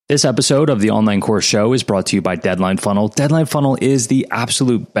This episode of the Online Course Show is brought to you by Deadline Funnel. Deadline Funnel is the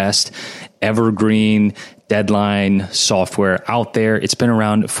absolute best evergreen deadline software out there. It's been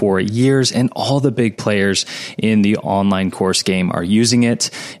around for years, and all the big players in the online course game are using it,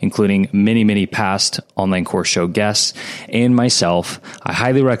 including many past Online Course Show guests and myself. I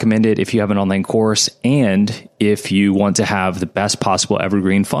highly recommend it if you have an online course and if you want to have the best possible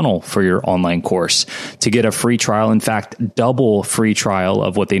evergreen funnel for your online course. To get a free trial, in fact, double free trial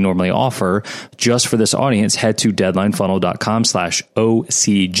of what they normally offer just for this audience, head to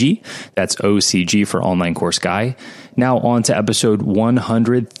deadlinefunnel.com/OCG. That's OCG for Online Course Guy. Now on to episode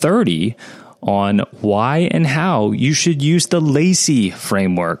 130 on why and how you should use the LACEY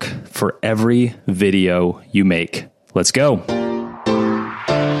framework for every video you make. Let's go.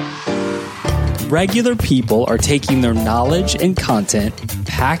 Regular people are taking their knowledge and content,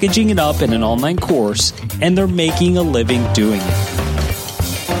 packaging it up in an online course, and they're making a living doing it.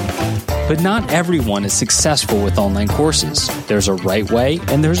 But not everyone is successful with online courses. There's a right way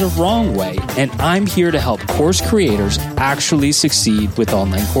and there's a wrong way, and I'm here to help course creators actually succeed with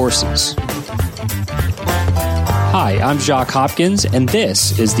online courses. Hi, I'm Jacques Hopkins, and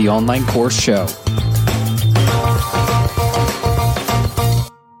this is the Online Course Show.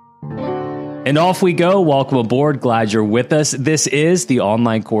 And off we go. Welcome aboard. Glad you're with us. This is the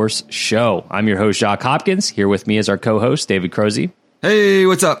Online Course Show. I'm your host, Jacques Hopkins. Here with me is our co-host, David Crozy. Hey,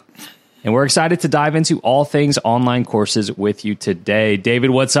 what's up? And we're excited to dive into all things online courses with you today. David,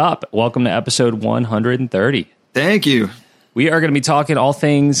 what's up? Welcome to episode 130. Thank you. We are going to be talking all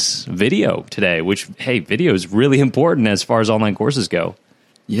things video today, which, hey, video is really important as far as online courses go.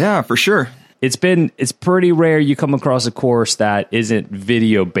 Yeah, for sure. It's pretty rare you come across a course that isn't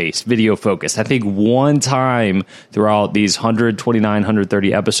video-based, video-focused. I think one time throughout these 129,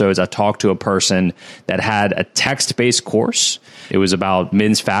 130 episodes, I talked to a person that had a text-based course. It was about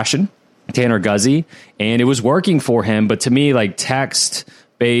men's fashion, Tanner Guzzi, and it was working for him. But to me, like,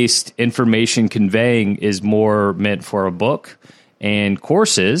 text-based information conveying is more meant for a book, and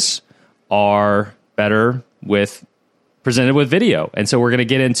courses are better presented with video. And so we're going to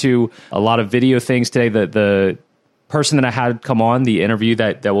get into a lot of video things today. The person that I had come on, the interview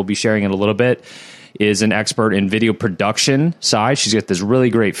that we'll be sharing in a little bit, is an expert in video production side. She's got this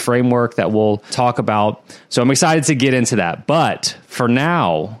really great framework that we'll talk about. So I'm excited to get into that. But for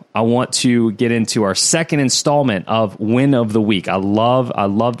now, I want to get into our second installment of Win of the Week. I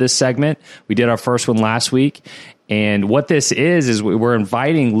love this segment. We did our first one last week. And what this is we're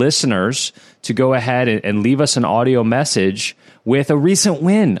inviting listeners to go ahead and leave us an audio message with a recent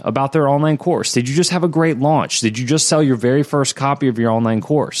win about their online course. Did you just have a great launch? Did you just sell your very first copy of your online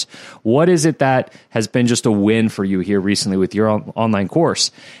course? What is it that has been just a win for you here recently with your online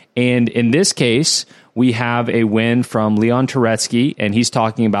course? And in this case, we have a win from Leon Turetsky, and he's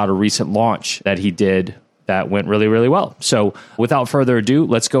talking about a recent launch that he did that went really, really well. So without further ado,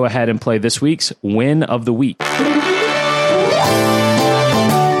 let's go ahead and play this week's Win of the Week.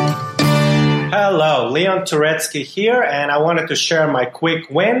 Hello, Leon Turetsky here, and I wanted to share my quick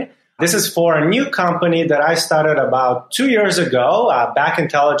win. This is for a new company that I started about 2 years ago,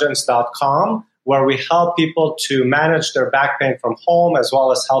 backintelligence.com, where we help people to manage their back pain from home, as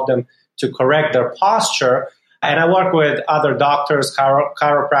well as help them to correct their posture. And I work with other doctors,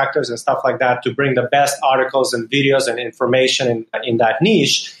 chiropractors, and stuff like that to bring the best articles and videos and information in that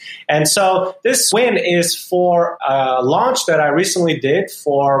niche. And so this win is for a launch that I recently did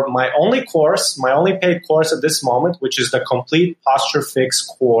for my only course, my only paid course at this moment, which is the Complete Posture Fix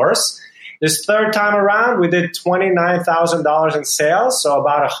course. This third time around, we did $29,000 in sales, so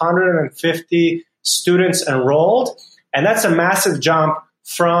about 150 students enrolled. And that's a massive jump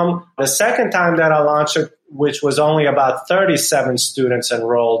from the second time that I launched it, which was only about 37 students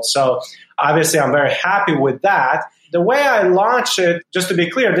enrolled. So obviously, I'm very happy with that. The way I launched it, just to be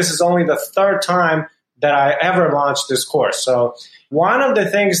clear, this is only the third time that I ever launched this course. So one of the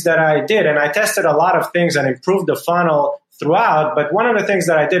things that I did, and I tested a lot of things and improved the funnel throughout, but one of the things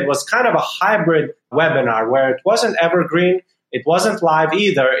that I did was kind of a hybrid webinar where it wasn't evergreen, it wasn't live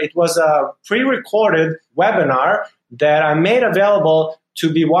either. It was a pre-recorded webinar that I made available to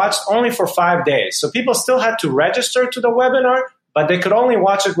be watched only for 5 days. So people still had to register to the webinar, but they could only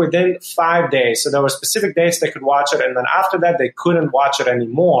watch it within 5 days. So there were specific dates they could watch it, and then after that, they couldn't watch it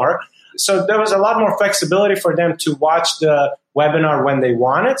anymore. So there was a lot more flexibility for them to watch the webinar when they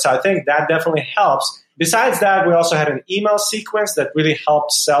wanted. So I think that definitely helps. Besides that, we also had an email sequence that really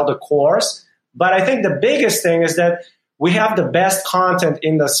helped sell the course. But I think the biggest thing is that we have the best content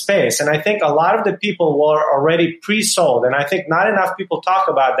in the space. And I think a lot of the people were already pre-sold. And I think not enough people talk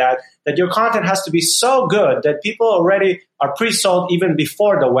about that your content has to be so good that people already are pre-sold even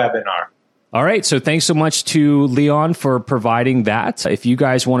before the webinar. All right. So thanks so much to Leon for providing that. If you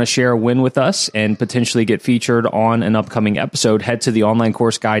guys want to share a win with us and potentially get featured on an upcoming episode, head to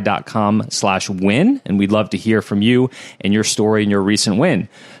theonlinecourseguy.com/win. And we'd love to hear from you and your story and your recent win.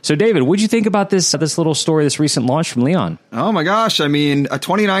 So David, what'd you think about this little story, this recent launch from Leon? Oh my gosh. I mean, a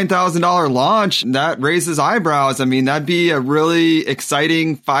 $29,000 launch, that raises eyebrows. I mean, that'd be a really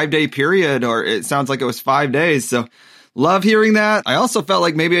exciting 5-day period, or it sounds like it was 5 days. So love hearing that. I also felt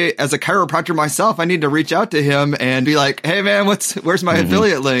like maybe as a chiropractor myself, I need to reach out to him and be like, hey man, where's my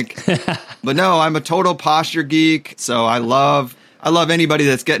affiliate link? But no, I'm a total posture geek. So I love anybody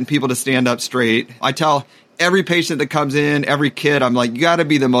that's getting people to stand up straight. I tell every patient that comes in, every kid, I'm like, you got to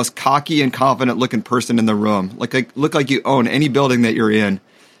be the most cocky and confident looking person in the room. Look like you own any building that you're in.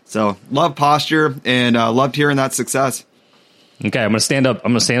 So love posture and loved hearing that success. Okay, I'm going to stand up.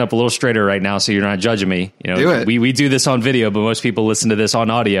 I'm going to stand up a little straighter right now, so you're not judging me. You know, do it. We do this on video, but most people listen to this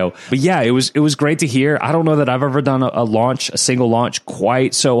on audio. But yeah, it was great to hear. I don't know that I've ever done a single launch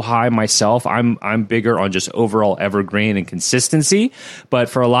quite so high myself. I'm bigger on just overall evergreen and consistency. But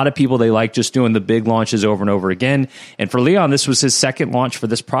for a lot of people, they like just doing the big launches over and over again. And for Leon, this was his second launch for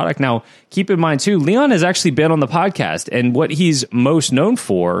this product. Now, keep in mind too, Leon has actually been on the podcast, and what he's most known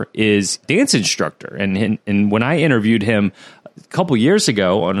for is dance instructor. And when I interviewed him a couple years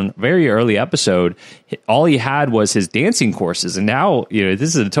ago on a very early episode, all he had was his dancing courses. And now, this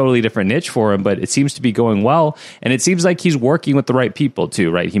is a totally different niche for him, but it seems to be going well. And it seems like he's working with the right people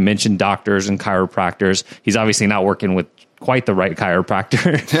too, right? He mentioned doctors and chiropractors. He's obviously not working with quite the right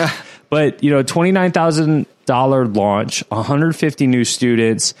chiropractor. Yeah. But, $29,000 launch, 150 new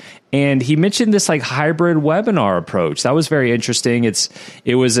students. And he mentioned this like hybrid webinar approach. That was very interesting. It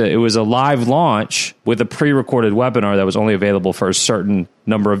was a live launch with a pre-recorded webinar that was only available for a certain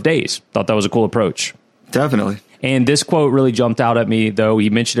number of days. Thought that was a cool approach. Definitely. And this quote really jumped out at me, though. He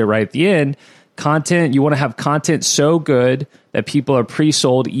mentioned it right at the end. Content, you want to have content so good that people are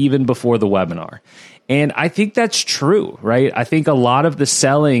pre-sold even before the webinar. And I think that's true, right? I think a lot of the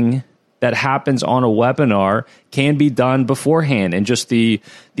selling that happens on a webinar can be done beforehand, and just the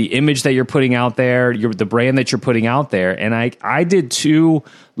image that you're putting out there, the brand that you're putting out there. And I did 2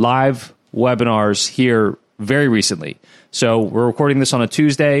 live webinars here very recently. So we're recording this on a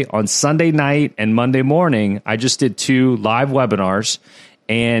Tuesday. On Sunday night and Monday morning, I just did 2 live webinars.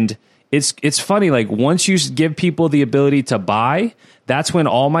 And it's funny, like once you give people the ability to buy, that's when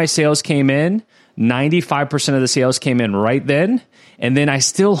all my sales came in. 95% of the sales came in right then. And then I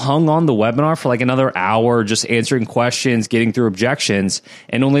still hung on the webinar for like another hour, just answering questions, getting through objections,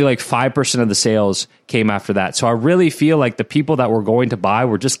 and only like 5% of the sales came after that. So I really feel like the people that were going to buy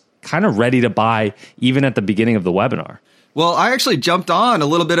were just kind of ready to buy even at the beginning of the webinar. Well, I actually jumped on a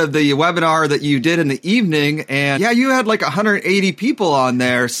little bit of the webinar that you did in the evening, and yeah, you had like 180 people on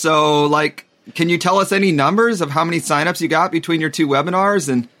there. So like, can you tell us any numbers of how many signups you got between your 2 webinars?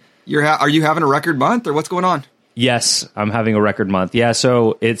 And are you having a record month, or what's going on? Yes, I'm having a record month. Yeah,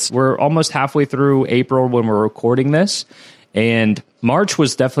 so we're almost halfway through April when we're recording this, and March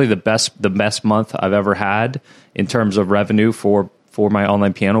was definitely the best month I've ever had in terms of revenue for my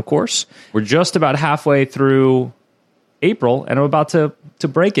online piano course. We're just about halfway through April, and I'm about to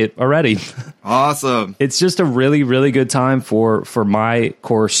break it already. Awesome. It's just a really, really good time for my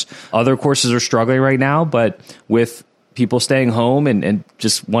course. Other courses are struggling right now, but with people staying home and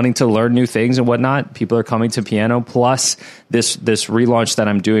just wanting to learn new things and whatnot, people are coming to piano. Plus this relaunch that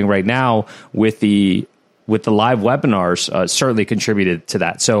I'm doing right now with the live webinars certainly contributed to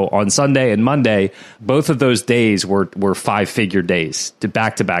that. So on Sunday and Monday, both of those days were 5-figure days to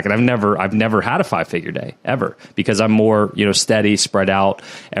back. And I've never had a 5-figure day ever, because I'm more, steady, spread out,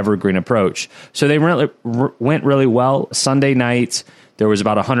 evergreen approach. So they went really well. Sunday night, there was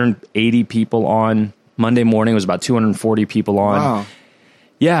about 180 people on. Monday morning was about 240 people on. Wow.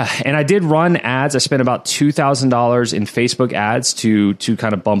 Yeah, and I did run ads. I spent about $2,000 in Facebook ads to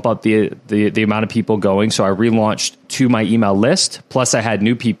kind of bump up the amount of people going. So I relaunched to my email list. Plus, I had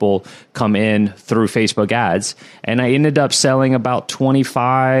new people come in through Facebook ads, and I ended up selling about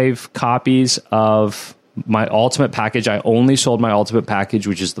 25 copies of my ultimate package. I only sold my ultimate package,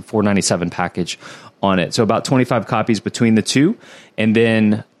 which is the $497 package on it. So about 25 copies between the 2, and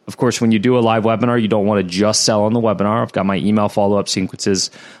then, of course, when you do a live webinar, you don't want to just sell on the webinar. I've got my email follow-up sequences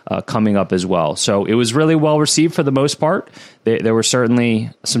coming up as well. So it was really well received for the most part. There were certainly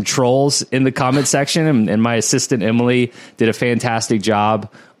some trolls in the comment section, and my assistant, Emily, did a fantastic job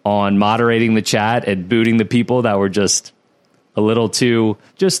on moderating the chat and booting the people that were just a little too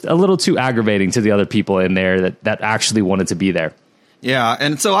aggravating to the other people in there that actually wanted to be there. Yeah.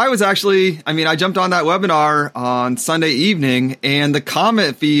 And so I jumped on that webinar on Sunday evening, and the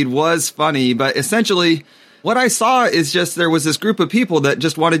comment feed was funny, but essentially what I saw is just there was this group of people that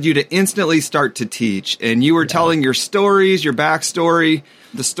just wanted you to instantly start to teach. And you were telling your stories, your backstory,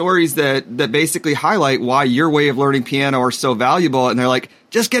 the stories that basically highlight why your way of learning piano are so valuable. And they're like,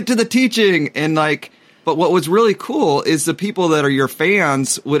 just get to the teaching. And but what was really cool is the people that are your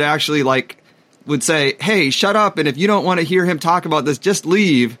fans would actually would say, hey, shut up. And if you don't want to hear him talk about this, just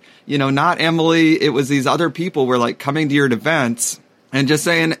leave. Not Emily. It was these other people were coming to your events and just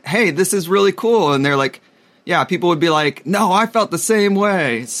saying, hey, this is really cool. And they're like, yeah, people would be like, no, I felt the same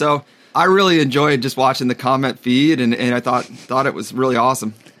way. So I really enjoyed just watching the comment feed, and I thought it was really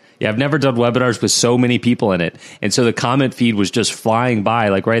awesome. Yeah, I've never done webinars with so many people in it. And so the comment feed was just flying by.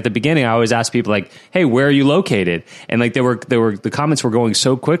 Right at the beginning, I always ask people hey, where are you located? And the comments were going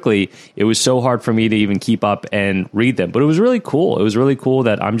so quickly, it was so hard for me to even keep up and read them. But it was really cool. It was really cool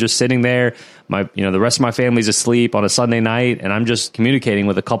that I'm just sitting there. The rest of my family's asleep on a Sunday night, and I'm just communicating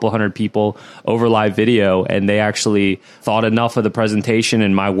with a couple hundred people over live video, and they actually thought enough of the presentation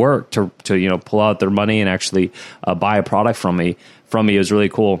and my work to pull out their money and actually buy a product from me. It was really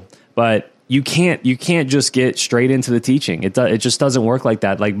cool. But you can't just get straight into the teaching. It just doesn't work like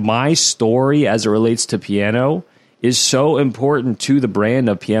that. My story as it relates to piano is so important to the brand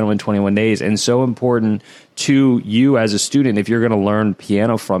of Piano in 21 Days, and so important to you as a student if you're going to learn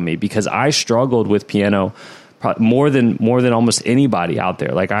piano from me, because I struggled with piano more than almost anybody out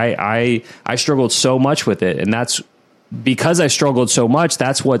there. I struggled so much with it, and that's because I struggled so much.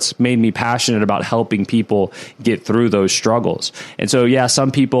 That's what's made me passionate about helping people get through those struggles. And so, yeah, some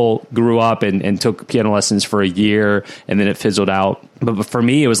people grew up and took piano lessons for a year, and then it fizzled out. But for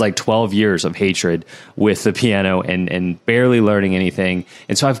me, it was 12 years of hatred with the piano and barely learning anything.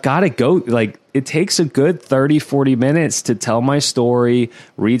 And so I've got to go, it takes a good 30, 40 minutes to tell my story,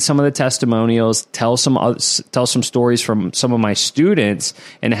 read some of the testimonials, tell some stories from some of my students,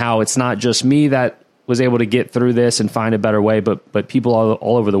 and how it's not just me that was able to get through this and find a better way, but people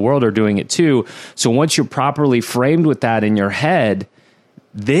all over the world are doing it too. So once you're properly framed with that in your head,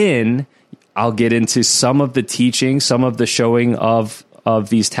 then I'll get into some of the teaching, some of the showing of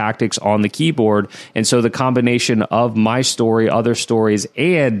these tactics on the keyboard. And so the combination of my story, other stories,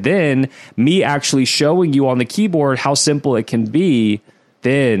 and then me actually showing you on the keyboard how simple it can be,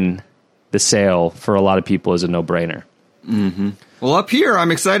 then the sale for a lot of people is a no-brainer. Mm-hmm. Well, up here,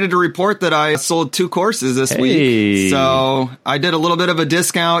 I'm excited to report that I sold 2 courses this week. So I did a little bit of a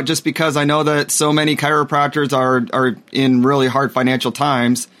discount just because I know that so many chiropractors are in really hard financial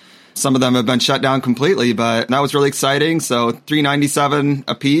times. Some of them have been shut down completely, but that was really exciting. So $397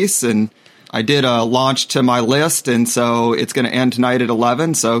 a piece, and I did a launch to my list, and so it's going to end tonight at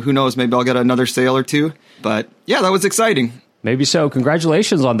 11. So who knows, maybe I'll get another sale or 2. But yeah, that was exciting. Maybe so.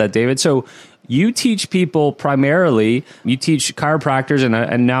 Congratulations on that, David. So you teach people primarily, you teach chiropractors,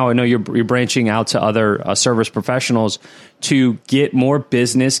 and now I know you're branching out to other service professionals to get more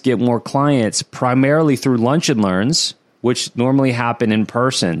business, get more clients, primarily through lunch and learns, which normally happen in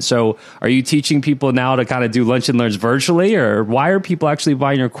person. So are you teaching people now to kind of do lunch and learns virtually, or why are people actually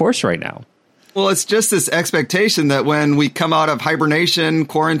buying your course right now? Well, it's just this expectation that when we come out of hibernation,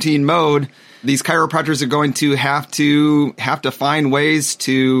 quarantine mode, these chiropractors are going to have to find ways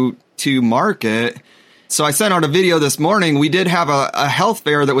to market. So I sent out a video this morning. We did have a health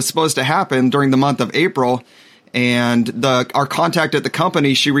fair that was supposed to happen during the month of April. And our contact at the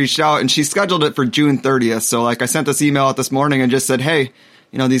company, she reached out and she scheduled it for June 30th. So I sent this email out this morning and just said, hey,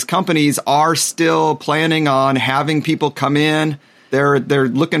 these companies are still planning on having people come in. They're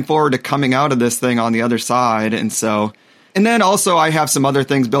looking forward to coming out of this thing on the other side. And then also I have some other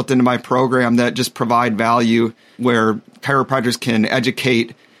things built into my program that just provide value where chiropractors can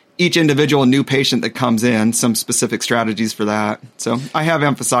educate each individual new patient that comes in, some specific strategies for that. So I have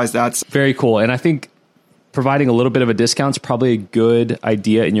emphasized that. Very cool. And I think providing a little bit of a discount is probably a good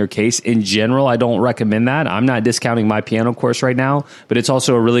idea in your case. In general, I don't recommend that. I'm not discounting my piano course right now, but it's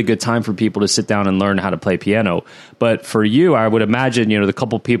also a really good time for people to sit down and learn how to play piano. But for you, I would imagine, the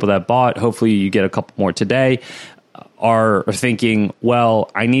couple people that bought, hopefully you get a couple more today, are thinking, well,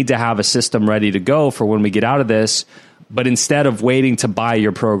 I need to have a system ready to go for when we get out of this. But instead of waiting to buy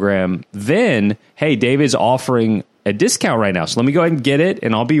your program, then, hey, David's offering a discount right now. So let me go ahead and get it,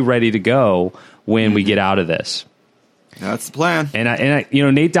 and I'll be ready to go when we get out of this. That's the plan.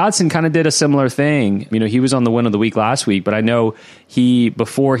 And Nate Dodson kind of did a similar thing. He was on the win of the week last week, but I know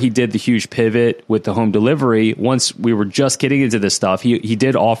before he did the huge pivot with the home delivery, once we were just getting into this stuff, he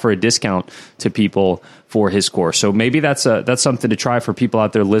did offer a discount to people for his course. So maybe that's something to try for people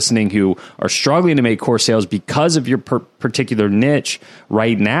out there listening who are struggling to make course sales because of your particular niche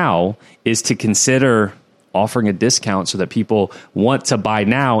right now, is to consider offering a discount so that people want to buy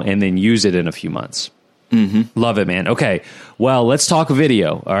now and then use it in a few months. Mm-hmm. Love it, man. Okay. Well, let's talk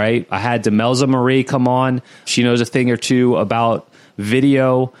video. All right. I had Demelza Marie come on. She knows a thing or two about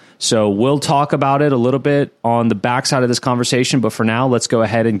video. So we'll talk about it a little bit on the backside of this conversation. But for now, let's go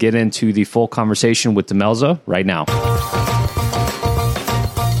ahead and get into the full conversation with Demelza right now.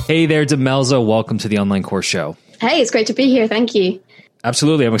 Hey there, Demelza. Welcome to the Online Course Show. Hey, it's great to be here. Thank you.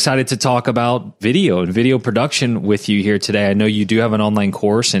 Absolutely. I'm excited to talk about video and video production with you here today. I know you do have an online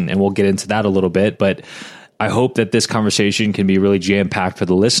course, and we'll get into that a little bit, but I hope that this conversation can be really jam-packed for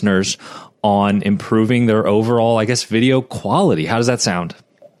the listeners on improving their overall, video quality. How does that sound?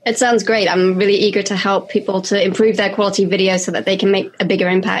 It sounds great. I'm really eager to help people to improve their quality video so that they can make a bigger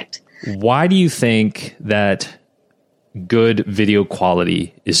impact. Why do you think that good video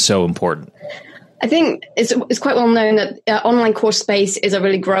quality is so important? I think it's quite well known that online course space is a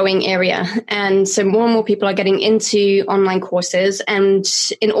really growing area. And so more and more people are getting into online courses. And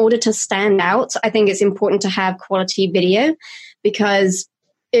in order to stand out, I think it's important to have quality video because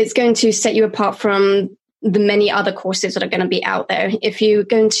it's going to set you apart from the many other courses that are going to be out there. If you're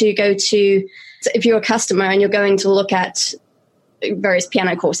going to if you're a customer and you're going to look at various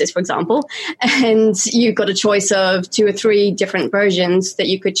piano courses, for example, and you've got a choice of 2 or 3 different versions that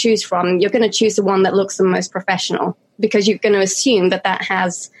you could choose from, you're going to choose the one that looks the most professional because you're going to assume that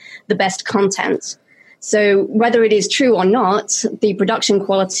has the best content. So whether it is true or not, the production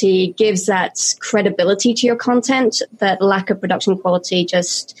quality gives that credibility to your content. That lack of production quality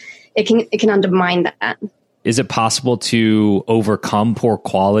it can undermine that. Is it possible to overcome poor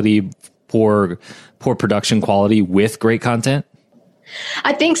production quality with great content?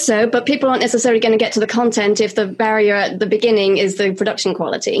 I think so, but people aren't necessarily going to get to the content if the barrier at the beginning is the production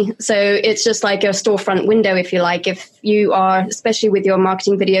quality. So it's just like a storefront window, if you like. If you are, especially with your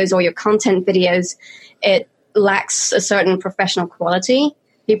marketing videos or your content videos, it lacks a certain professional quality,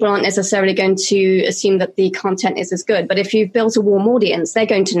 people aren't necessarily going to assume that the content is as good. But if you've built a warm audience, they're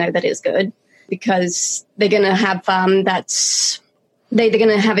going to know that it's good because they're going to have they're going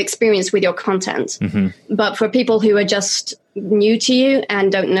to have experience with your content. Mm-hmm. But for people who are just new to you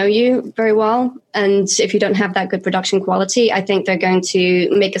and don't know you very well, and if you don't have that good production quality, I think they're going to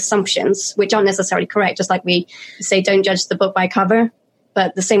make assumptions which aren't necessarily correct. Just like we say, don't judge the book by cover.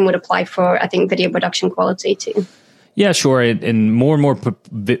 But the same would apply for, I think, video production quality too. Yeah, sure. And more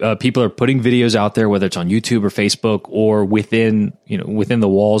people are putting videos out there, whether it's on YouTube or Facebook or within the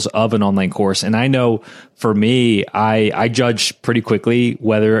walls of an online course. And I know for me, I judge pretty quickly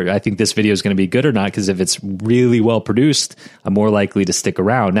whether I think this video is going to be good or not, because if it's really well produced, I'm more likely to stick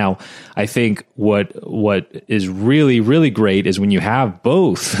around. Now, I think what is really, really great is when you have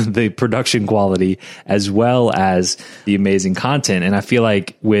both the production quality as well as the amazing content. And I feel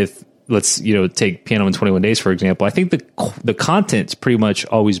like let's take Piano in 21 Days, for example. I think the content's pretty much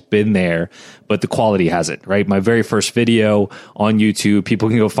always been there, but the quality hasn't, right? My very first video on YouTube, people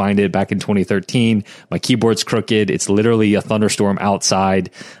can go find it back in 2013. My keyboard's crooked. It's literally a thunderstorm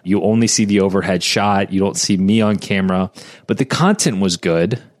outside. You only see the overhead shot. You don't see me on camera, but the content was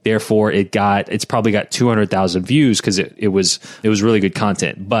good. Therefore, it's probably got 200,000 views because it was really good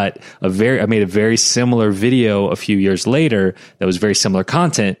content. But I made a very similar video a few years later that was very similar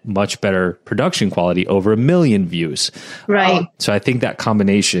content, much better production quality, over 1 million views. Right. So I think that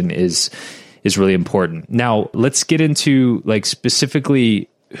combination is really important. Now, let's get into specifically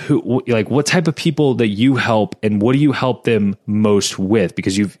what type of people that you help and what do you help them most with?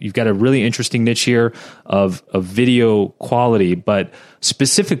 Because you've got a really interesting niche here of video quality, but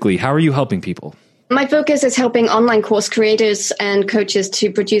specifically, how are you helping people? My focus is helping online course creators and coaches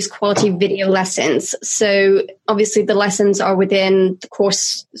to produce quality video lessons. So obviously the lessons are within the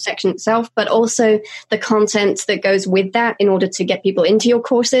course section itself, but also the content that goes with that in order to get people into your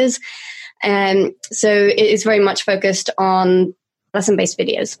courses. And so it is very much focused on lesson-based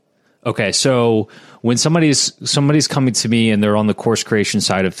videos. Okay, so when somebody's coming to me and they're on the course creation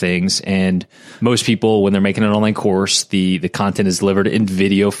side of things, and most people, when they're making an online course, the content is delivered in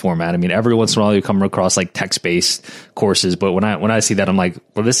video format. I mean, every once in a while you come across text-based courses, but when I see that, I'm like,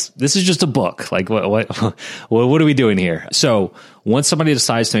 well, this is just a book. What are we doing here? So once somebody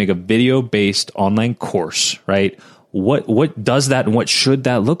decides to make a video-based online course, right? what does that and what should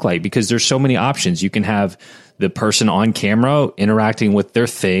that look like? Because there's so many options. You can have the person on camera interacting with their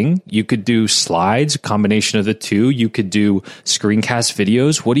thing. You could do slides, a combination of the two. You could do screencast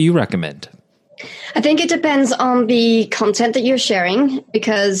videos. What do you recommend? I think it depends on the content that you're sharing,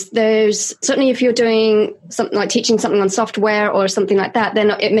 because there's certainly, if you're doing something like teaching something on software or something like that, then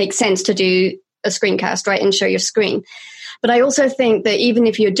it makes sense to do a screencast, right, and show your screen. But I also think that even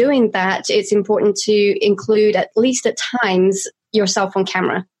if you're doing that, it's important to include, at least at times, yourself on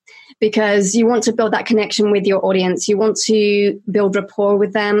camera, because you want to build that connection with your audience. You want to build rapport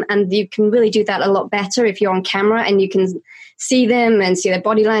with them, and you can really do that a lot better if you're on camera and you can see them and see their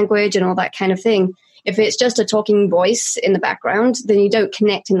body language and all that kind of thing. If it's just a talking voice in the background, then you don't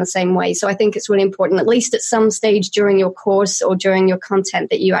connect in the same way. So I think it's really important, at least at some stage during your course or during your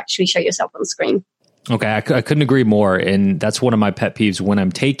content, that you actually show yourself on screen. Okay, I couldn't agree more. And that's one of my pet peeves when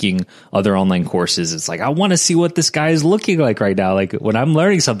I'm taking other online courses. It's like, I want to see what this guy is looking like right now. Like when I'm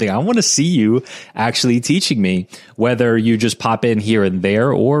learning something, I want to see you actually teaching me, whether you just pop in here and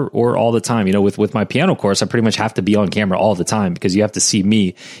there or all the time. You know, with my piano course, I pretty much have to be on camera all the time because you have to see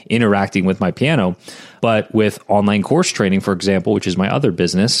me interacting with my piano. But with online course training, for example, which is my other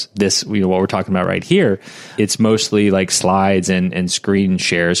business, this, you know, what we're talking about right here, it's mostly like slides and screen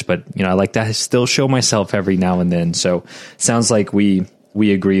shares. But, you know, I like to still show myself every now and then. So sounds like we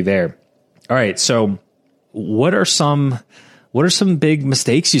agree there. All right. So what are some big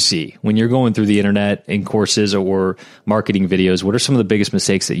mistakes you see when you're going through the internet in courses or marketing videos? What are some of the biggest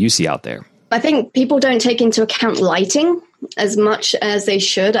mistakes that you see out there? I think people don't take into account lighting as much as they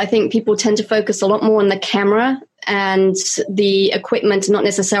should. I think people tend to focus a lot more on the camera and the equipment, not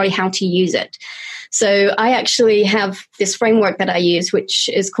necessarily how to use it. So I actually have this framework that I use, which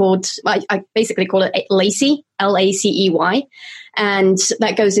is called, I basically call it LACEY, LACEY. And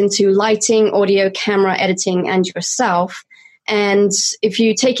that goes into lighting, audio, camera, editing, and yourself. And if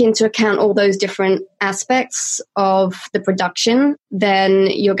you take into account all those different aspects of the production, then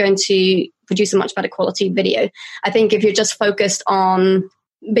you're going to produce a much better quality video. I think if you're just focused on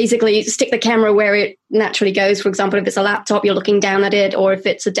basically stick the camera where it naturally goes, for example, if it's a laptop, you're looking down at it, or if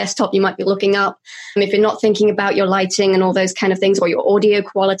it's a desktop, you might be looking up. And if you're not thinking about your lighting and all those kind of things, or your audio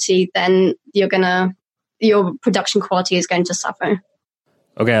quality, then your production quality is going to suffer.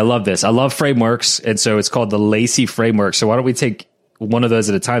 Okay, I love this. I love frameworks. And so it's called the LACEY framework. So why don't we take one of those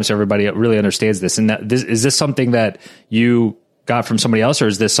at a time so everybody really understands this? And is this something that you got from somebody else, or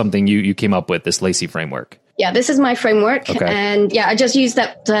is this something you came up with, this LACEY framework? Yeah, this is my framework. Okay. And yeah, I just use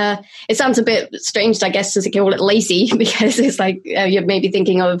that. It sounds a bit strange, I guess, to call it LACEY, because it's like you're maybe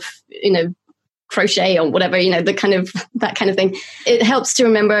thinking of, crochet or whatever, that kind of thing. It helps to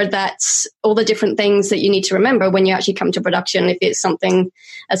remember that all the different things that you need to remember when you actually come to production, if it's something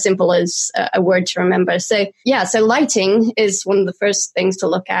as simple as a word to remember. So lighting is one of the first things to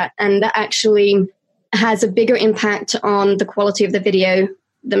look at. And that actually has a bigger impact on the quality of the video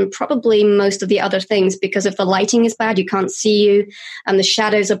than probably most of the other things, because if the lighting is bad, you can't see you, and the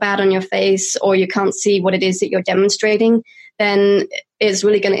shadows are bad on your face, or you can't see what it is that you're demonstrating, then it's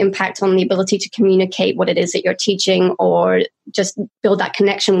really going to impact on the ability to communicate what it is that you're teaching or just build that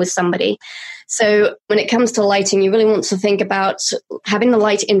connection with somebody. So when it comes to lighting, you really want to think about having the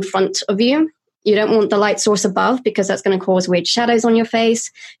light in front of you. You don't want the light source above, because that's going to cause weird shadows on your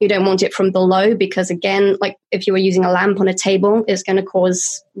face. You don't want it from below, because again, like if you were using a lamp on a table, it's going to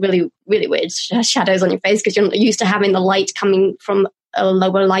cause really, really weird shadows on your face, because you're not used to having the light coming from a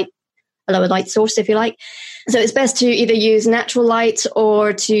lower light source, if you like. So it's best to either use natural light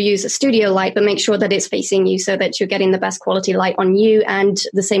or to use a studio light, but make sure that it's facing you so that you're getting the best quality light on you, and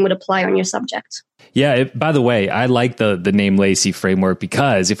the same would apply on your subject. Yeah. By the way, I like the name LACEY framework,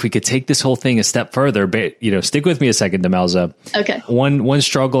 because if we could take this whole thing a step further, but stick with me a second, Demelza. Okay. One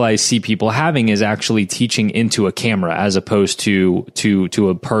struggle I see people having is actually teaching into a camera as opposed to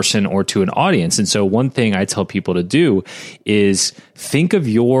a person or to an audience. And so one thing I tell people to do is think of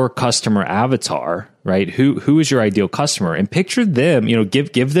your customer avatar, right? Who is your ideal customer, and picture them,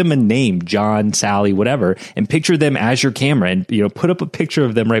 give them a name, John, Sally, whatever, and picture them as your camera, and, put up a picture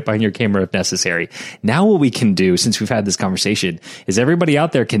of them right behind your camera if necessary. Now what we can do, since we've had this conversation, is everybody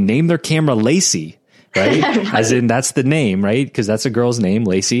out there can name their camera LACEY, right? Right. As in that's the name, right? Because that's a girl's name,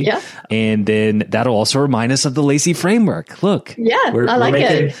 LACEY. Yeah. And then that'll also remind us of the LACEY framework. Look. Yeah, I like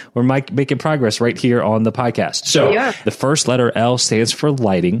it. We're making progress right here on the podcast. So the first letter L stands for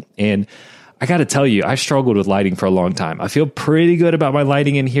lighting. And I got to tell you, I struggled with lighting for a long time. I feel pretty good about my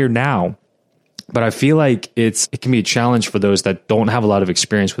lighting in here now. But I feel like it can be a challenge for those that don't have a lot of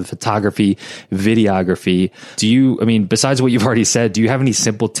experience with photography, videography. Besides what you've already said, do you have any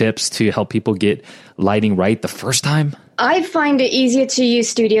simple tips to help people get lighting right the first time? I find it easier to use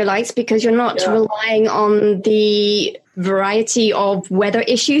studio lights because you're not relying on the variety of weather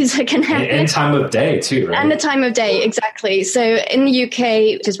issues that can happen. And time of day too, right? And the time of day, exactly. So in the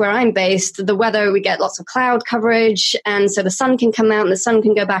UK, which is where I'm based, the weather, we get lots of cloud coverage. And so the sun can come out and the sun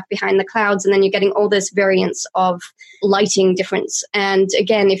can go back behind the clouds. And then you're getting all this variance of lighting difference. And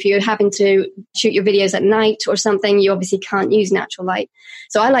again, if you're having to shoot your videos at night or something, you obviously can't use natural light.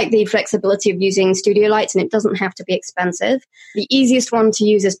 So I like the flexibility of using studio lights, and it doesn't have to be expensive. The easiest one to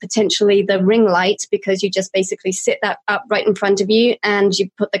use is potentially the ring light, because you just basically sit that up right in front of you and you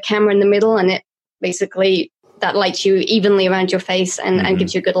put the camera in the middle, and it basically that lights you evenly around your face and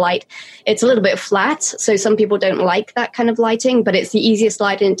gives you a good light. It's a little bit flat, so some people don't like that kind of lighting, but it's the easiest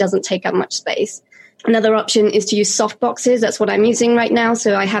light and it doesn't take up much space. Another option is to use soft boxes. That's what I'm using right now.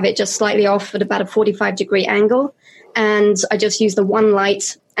 So I have it just slightly off at about a 45-degree angle. And I just use the one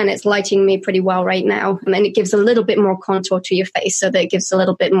light, and it's lighting me pretty well right now. And then it gives a little bit more contour to your face, so that it gives a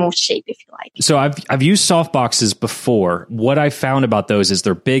little bit more shape, if you like. So I've used soft boxes before. What I found about those is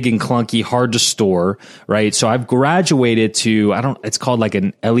they're big and clunky, hard to store, right? So I've graduated to, it's called like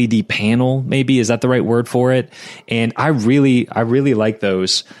an LED panel, maybe. Is that the right word for it? And I really like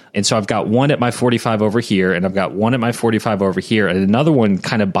those. And so I've got one at my 45 over here, and I've got one at my 45 over here, and another one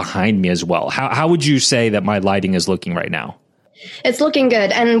kind of behind me as well. How would you say that my lighting is looking right now? It's looking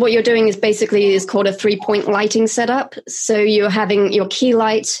good. And what you're doing is called a 3-point lighting setup. So you're having your key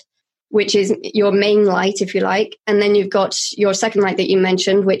light, which is your main light, if you like. And then you've got your second light that you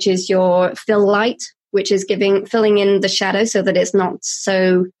mentioned, which is your fill light, which is filling in the shadow so that it's not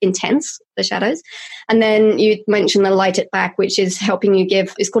so intense, the shadows. And then you mentioned the light at back, which is helping you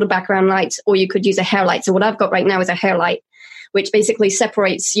it's called a background light, or you could use a hair light. So what I've got right now is a hair light, which basically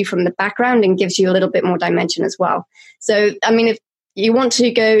separates you from the background and gives you a little bit more dimension as well. So, if you want to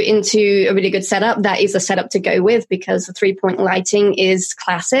go into a really good setup, that is a setup to go with, because the 3-point lighting is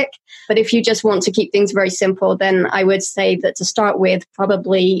classic. But if you just want to keep things very simple, then I would say that to start with,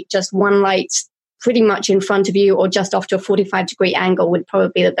 probably just one light pretty much in front of you or just off to a 45-degree angle would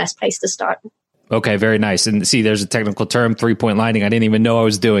probably be the best place to start. Okay, very nice. And see, there's a technical term, 3-point lighting. I didn't even know I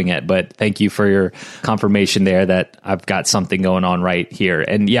was doing it, but thank you for your confirmation there that I've got something going on right here.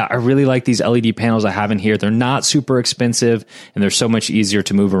 And yeah, I really like these LED panels I have in here. They're not super expensive, and they're so much easier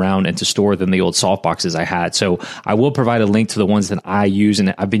to move around and to store than the old soft boxes I had. So I will provide a link to the ones that I use,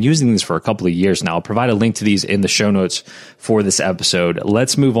 and I've been using these for a couple of years now. I'll provide a link to these in the show notes for this episode.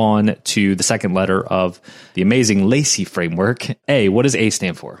 Let's move on to the second letter of the amazing LACEY framework. A, what does A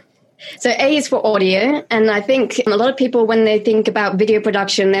stand for? So A is for audio. And I think a lot of people, when they think about video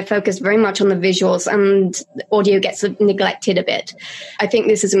production, they're focused very much on the visuals, and audio gets neglected a bit. I think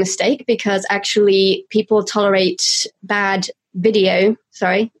this is a mistake, because actually people tolerate bad video.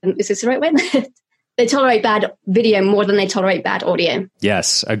 Sorry, is this the right way? They tolerate bad video more than they tolerate bad audio.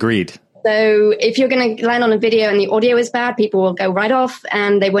 Yes, agreed. So if you're going to land on a video and the audio is bad, people will go right off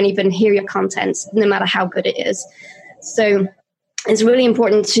and they won't even hear your content, no matter how good it is. So it's really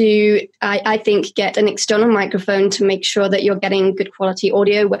important to, I think, get an external microphone to make sure that you're getting good quality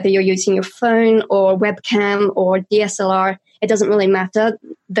audio, whether you're using your phone or webcam or DSLR. It doesn't really matter.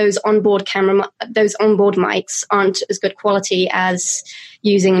 Those onboard mics aren't as good quality as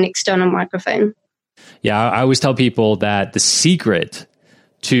using an external microphone. Yeah, I always tell people that the secret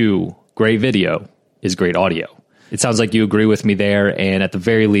to great video is great audio. It sounds like you agree with me there. And at the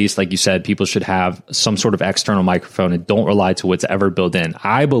very least, like you said, people should have some sort of external microphone and don't rely to what's ever built in.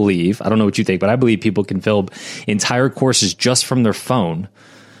 I believe, I don't know what you think, but I believe people can film entire courses just from their phone.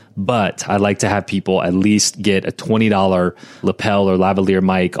 But I'd like to have people at least get a $20 lapel or lavalier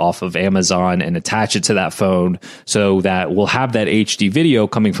mic off of Amazon and attach it to that phone, so that we'll have that HD video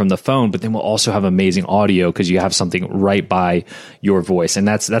coming from the phone, but then we'll also have amazing audio because you have something right by your voice. And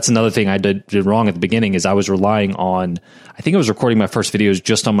that's another thing I did wrong at the beginning, is I was relying on, I think I was recording my first videos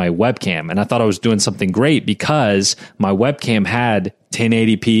just on my webcam, and I thought I was doing something great because my webcam had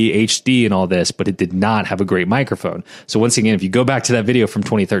 1080p HD and all this, but it did not have a great microphone. So once again, if you go back to that video from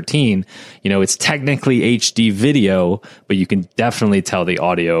 2013, it's technically HD video, but you can definitely tell the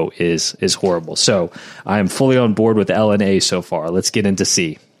audio is horrible. So I am fully on board with L and A so far. Let's get into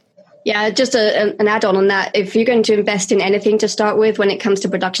C. Yeah, just an add-on on that. If you're going to invest in anything to start with, when it comes to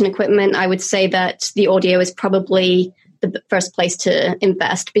production equipment, I would say that the audio is probably the first place to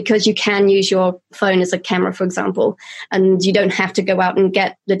invest, because you can use your phone as a camera, for example, and you don't have to go out and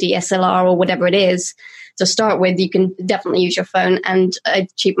get the DSLR or whatever it is. to start with, you can definitely use your phone and a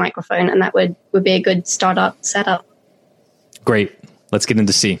cheap microphone, and that would be a good startup setup. Great. Let's get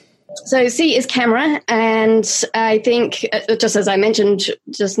into C. So C is camera, and I think, just as I mentioned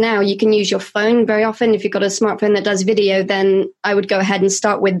just now, you can use your phone very often. If you've got a smartphone that does video, then I would go ahead and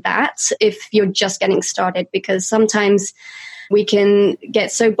start with that if you're just getting started, because sometimes we can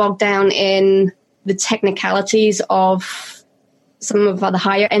get so bogged down in the technicalities of some of the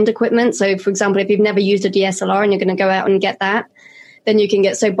higher end equipment. So, for example, if you've never used a DSLR and you're going to go out and get that, then you can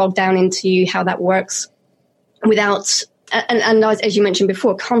get so bogged down into how that works without... And as you mentioned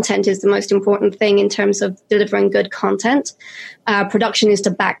before, content is the most important thing in terms of delivering good content. Production is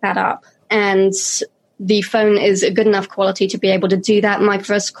to back that up. And the phone is a good enough quality to be able to do that. My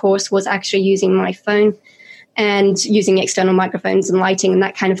first course was actually using my phone and using external microphones and lighting and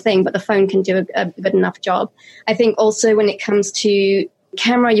that kind of thing. But the phone can do a good enough job. I think also when it comes to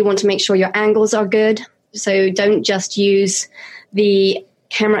camera, you want to make sure your angles are good. So don't just use the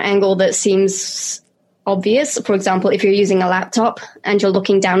camera angle that seems obvious. For example, if you're using a laptop and you're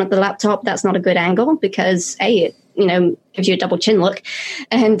looking down at the laptop, that's not a good angle because it gives you a double chin look,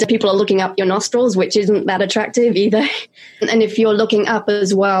 and people are looking up your nostrils, which isn't that attractive either. And if you're looking up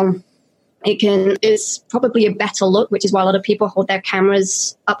as well, it's probably a better look, which is why a lot of people hold their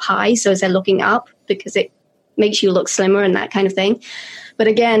cameras up high, so as they're looking up, because it makes you look slimmer and that kind of thing. But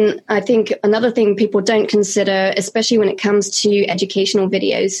again, I think another thing people don't consider, especially when it comes to educational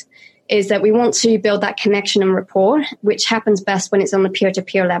videos, is that we want to build that connection and rapport, which happens best when it's on a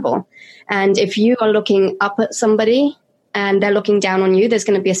peer-to-peer level. And if you are looking up at somebody and they're looking down on you, there's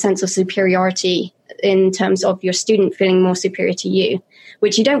going to be a sense of superiority in terms of your student feeling more superior to you,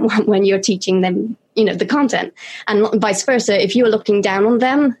 which you don't want when you're teaching them, the content. And vice versa, if you're looking down on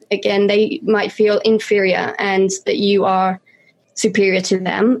them, again, they might feel inferior and that you are superior to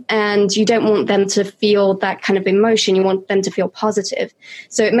them, and you don't want them to feel that kind of emotion. You want them to feel positive.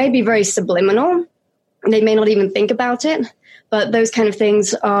 So it may be very subliminal. They may not even think about it, but those kind of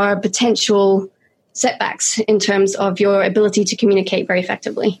things are potential setbacks in terms of your ability to communicate very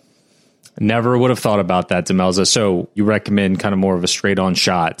effectively. Never would have thought about that, Demelza. So you recommend kind of more of a straight-on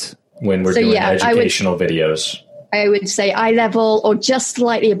shot when we're doing educational videos? I would say eye level or just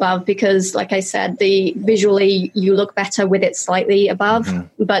slightly above, because like I said, visually you look better with it slightly above,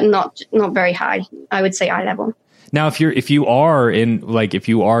 but not very high. I would say eye level. Now, if you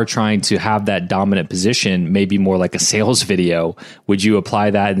are trying to have that dominant position, maybe more like a sales video, would you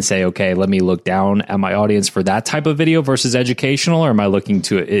apply that and say, okay, let me look down at my audience for that type of video versus educational, or am I looking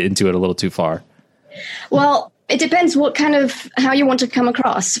into it a little too far? Well, it depends how you want to come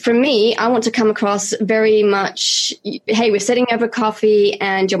across. For me, I want to come across very much, hey, we're sitting over coffee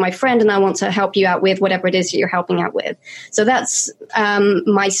and you're my friend and I want to help you out with whatever it is that you're helping out with. So that's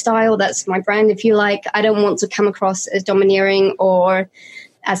my style. That's my brand, if you like. I don't want to come across as domineering or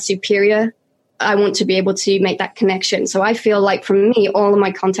as superior. I want to be able to make that connection. So I feel like for me, all of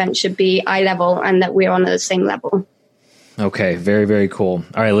my content should be eye level and that we're on the same level. Okay, very, very cool.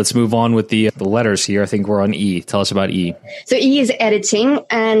 All right, let's move on with the letters here. I think we're on E. Tell us about E. So E is editing.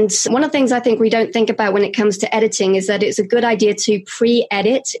 And one of the things I think we don't think about when it comes to editing is that it's a good idea to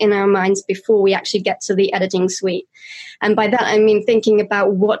pre-edit in our minds before we actually get to the editing suite. And by that, I mean thinking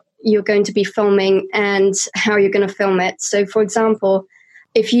about what you're going to be filming and how you're going to film it. So, for example,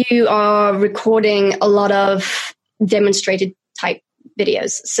 if you are recording a lot of demonstrated type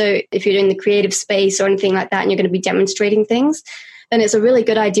videos. So if you're in the creative space or anything like that and you're going to be demonstrating things, then it's a really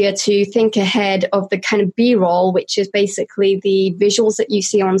good idea to think ahead of the kind of B-roll, which is basically the visuals that you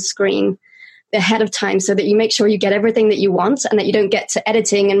see on screen ahead of time, so that you make sure you get everything that you want and that you don't get to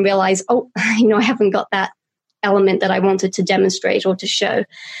editing and realize, I haven't got that element that I wanted to demonstrate or to show.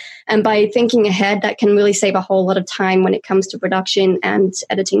 And by thinking ahead, that can really save a whole lot of time when it comes to production and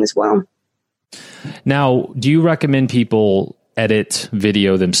editing as well. Now, do you recommend people edit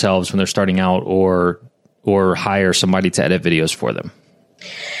video themselves when they're starting out, or hire somebody to edit videos for them?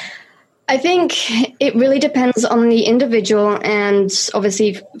 I think it really depends on the individual and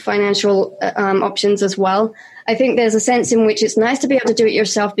obviously financial options as well. I think there's a sense in which it's nice to be able to do it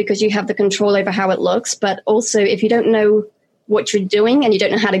yourself because you have the control over how it looks. But also, if you don't know what you're doing and you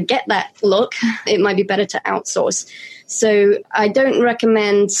don't know how to get that look, it might be better to outsource. So I don't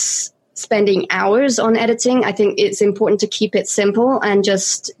recommend spending hours on editing. I think it's important to keep it simple and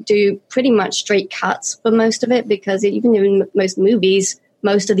just do pretty much straight cuts for most of it, because even in most movies,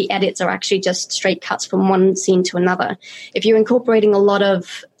 most of the edits are actually just straight cuts from one scene to another. If you're incorporating a lot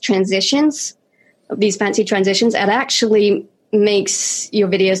of transitions, these fancy transitions, it actually makes your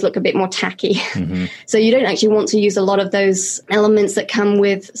videos look a bit more tacky. Mm-hmm. So you don't actually want to use a lot of those elements that come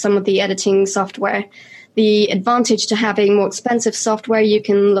with some of the editing software. the advantage to having more expensive software, you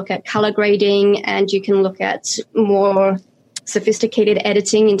can look at color grading and you can look at more sophisticated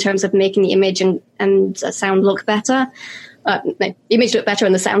editing in terms of making the image and sound look better. The image look better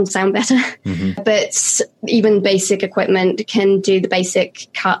and the sound better. Mm-hmm. But even basic equipment can do the basic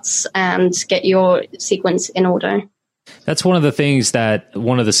cuts and get your sequence in order. That's one of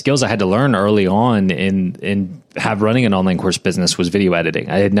the skills I had to learn early on in running an online course business was video editing.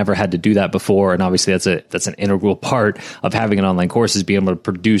 I had never had to do that before. And obviously that's an integral part of having an online course is being able to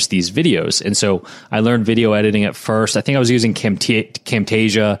produce these videos. And so I learned video editing at first. I think I was using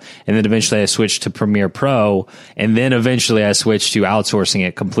Camtasia, and then eventually I switched to Premiere Pro. And then eventually I switched to outsourcing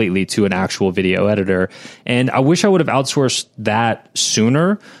it completely to an actual video editor. And I wish I would have outsourced that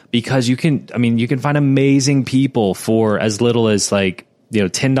sooner, because you can find amazing people for as little as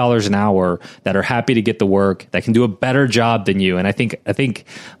 $10 an hour that are happy to get the work, that can do a better job than you. And I think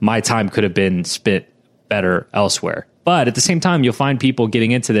my time could have been spent better elsewhere. But at the same time, you'll find people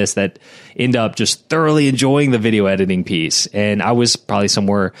getting into this that end up just thoroughly enjoying the video editing piece. And I was probably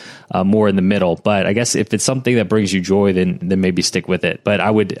somewhere more in the middle. But I guess if it's something that brings you joy, then maybe stick with it. But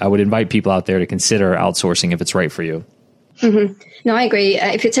I would invite people out there to consider outsourcing if it's right for you. Mm-hmm. No, I agree.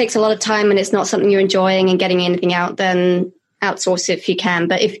 If it takes a lot of time and it's not something you're enjoying and getting anything out, then outsource it if you can.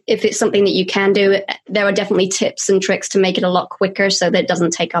 But if it's something that you can do, there are definitely tips and tricks to make it a lot quicker so that it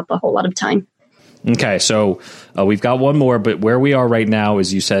doesn't take up a whole lot of time. Okay, so we've got one more, but where we are right now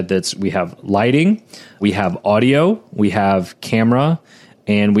is you said that we have lighting, we have audio, we have camera,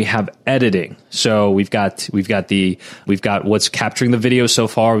 and we have editing. So we've got what's capturing the video so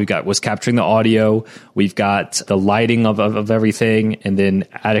far. We've got what's capturing the audio. We've got the lighting of everything, and then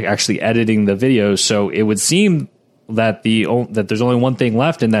actually editing the video. So it would seem that there's only one thing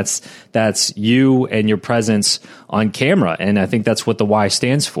left, and that's you and your presence on camera. And I think that's what the Y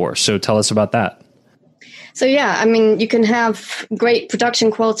stands for. So tell us about that. So, yeah, you can have great production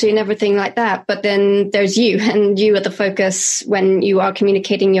quality and everything like that, but then there's you, and you are the focus when you are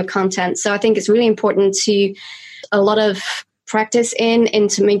communicating your content. So I think it's really important to a lot of practice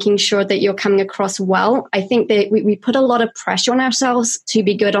into making sure that you're coming across well. I think that we put a lot of pressure on ourselves to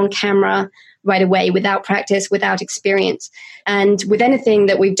be good on camera right away without practice, without experience. And with anything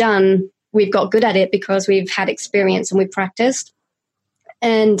that we've done, we've got good at it because we've had experience and we've practiced.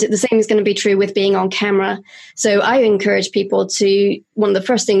 And the same is going to be true with being on camera. So I encourage people one of the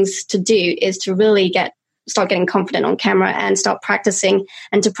first things to do is to really start getting confident on camera and start practicing,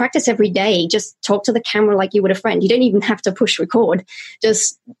 and to practice every day. Just talk to the camera like you would a friend. You don't even have to push record.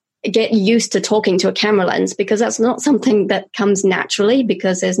 Just get used to talking to a camera lens, because that's not something that comes naturally,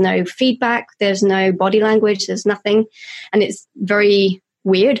 because there's no feedback, there's no body language, there's nothing. And it's very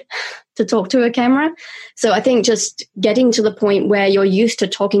weird to talk to a camera. So I think just getting to the point where you're used to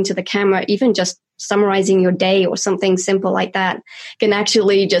talking to the camera, even just summarizing your day or something simple like that, can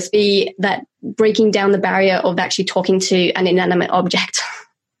actually just be that breaking down the barrier of actually talking to an inanimate object.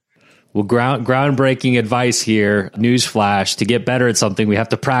 Well, groundbreaking advice here. Newsflash: to get better at something, we have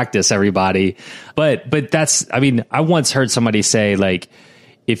to practice, everybody. But that's, I once heard somebody say,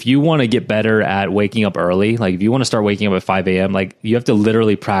 if you want to get better at waking up early, if you want to start waking up at 5 a.m., you have to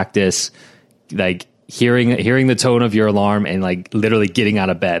literally practice, hearing the tone of your alarm and literally getting out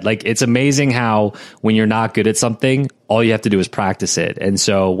of bed. It's amazing how when you're not good at something, all you have to do is practice it. And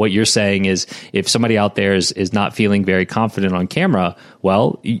so what you're saying is, if somebody out there is not feeling very confident on camera,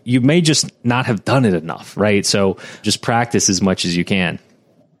 well, you may just not have done it enough, right? So just practice as much as you can.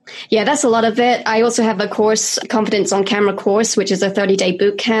 Yeah, that's a lot of it. I also have a course, Confidence on Camera course, which is a 30-day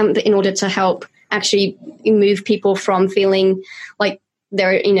boot camp in order to help actually move people from feeling like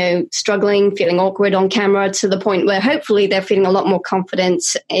they're, struggling, feeling awkward on camera, to the point where hopefully they're feeling a lot more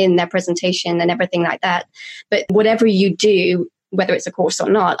confident in their presentation and everything like that. But whatever you do, whether it's a course or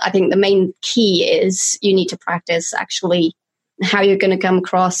not, I think the main key is you need to practice actually how you're going to come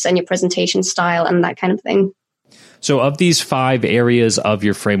across and your presentation style and that kind of thing. So of these 5 areas of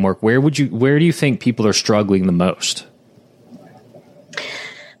your framework, where do you think people are struggling the most?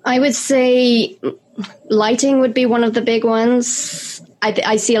 I would say lighting would be one of the big ones.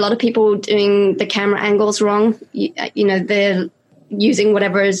 I see a lot of people doing the camera angles wrong. They're using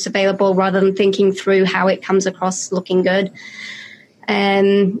whatever is available rather than thinking through how it comes across looking good.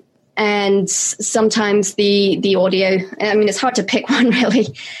 And sometimes the audio, it's hard to pick one really.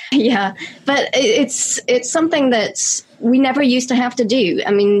 Yeah. But it's something that we never used to have to do.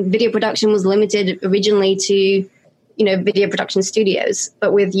 Video production was limited originally to, video production studios,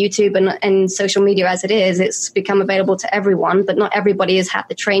 but with YouTube and social media as it is, it's become available to everyone, but not everybody has had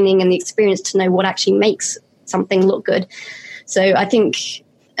the training and the experience to know what actually makes something look good. So I think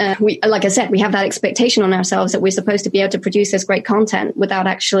like I said, we have that expectation on ourselves that we're supposed to be able to produce this great content without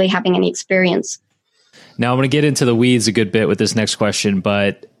actually having any experience. Now, I'm going to get into the weeds a good bit with this next question,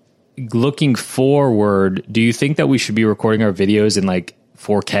 but looking forward, do you think that we should be recording our videos in like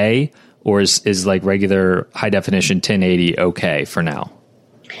 4K, or is like regular high definition 1080 okay for now?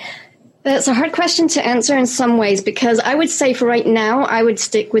 That's a hard question to answer in some ways, because I would say for right now, I would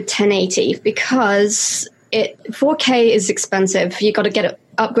stick with 1080 because 4K is expensive. You got to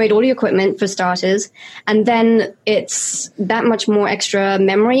upgrade all your equipment for starters, and then it's that much more extra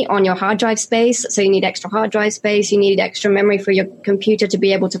memory on your hard drive space. So you need extra hard drive space. You need extra memory for your computer to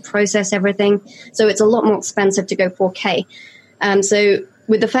be able to process everything. So it's a lot more expensive to go 4K. So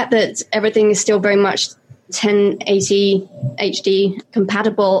with the fact that everything is still very much 1080 HD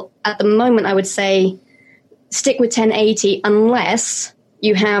compatible at the moment, I would say stick with 1080 unless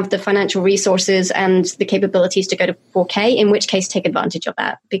you have the financial resources and the capabilities to go to 4K, in which case take advantage of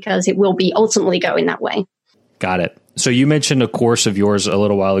that because it will be ultimately going that way. Got it. So you mentioned a course of yours a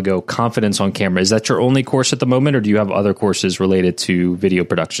little while ago, Confidence on Camera. Is that your only course at the moment, or do you have other courses related to video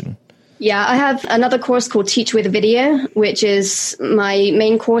production? Yeah, I have another course called Teach with Video, which is my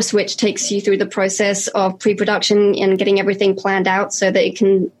main course, which takes you through the process of pre-production and getting everything planned out so that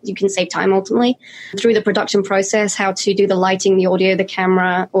you can save time ultimately through the production process, how to do the lighting, the audio, the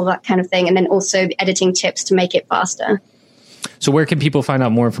camera, all that kind of thing, and then also the editing tips to make it faster. So where can people find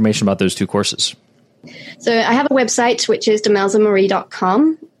out more information about those two courses? So I have a website, which is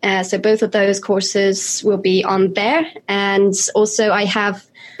demelzamarie.com. So both of those courses will be on there. And also I have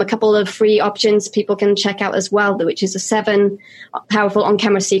a couple of free options people can check out as well, which is the 7 powerful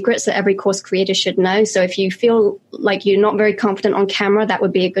on-camera secrets that every course creator should know. So if you feel like you're not very confident on camera, that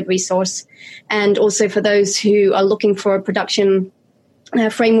would be a good resource. And also for those who are looking for a production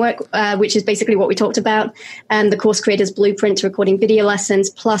framework, which is basically what we talked about, and the course creator's blueprint to recording video lessons,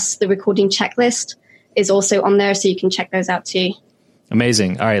 plus the recording checklist is also on there. So you can check those out too.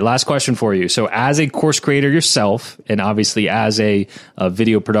 Amazing. All right, last question for you. So as a course creator yourself, and obviously as a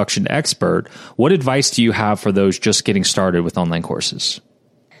video production expert, what advice do you have for those just getting started with online courses?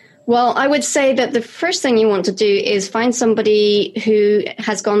 Well, I would say that the first thing you want to do is find somebody who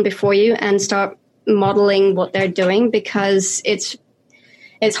has gone before you and start modeling what they're doing, because it's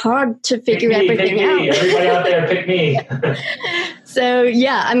hard to figure everything out. Everybody out there, pick me. So,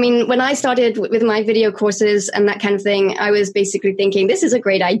 yeah, I mean, when I started with my video courses and that kind of thing, I was basically thinking, this is a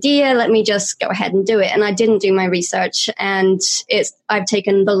great idea. Let me just go ahead and do it. And I didn't do my research, and I've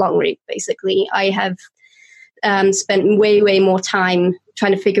taken the long route, basically. I have spent way, way more time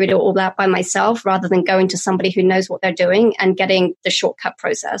trying to figure it all out by myself rather than going to somebody who knows what they're doing and getting the shortcut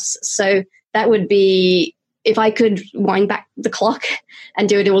process. So that would be, if I could wind back the clock and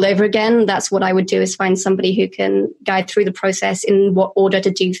do it all over again, that's what I would do, is find somebody who can guide through the process in what order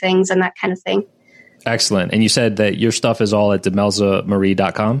to do things and that kind of thing. Excellent. And you said that your stuff is all at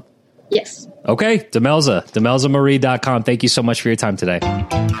demelzamarie.com? Yes. Okay, demelzamarie.com. Thank you so much for your time today.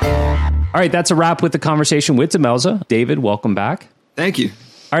 All right, that's a wrap with the conversation with Demelza. David, welcome back. Thank you.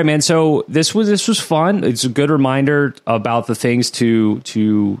 All right, man. So this was fun. It's a good reminder about the things to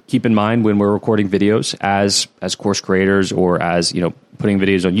keep in mind when we're recording videos as course creators, or as, putting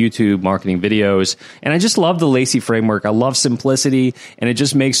videos on YouTube, marketing videos. And I just love the LACEY framework. I love simplicity, and it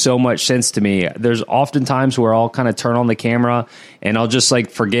just makes so much sense to me. There's often times where I'll kind of turn on the camera and I'll just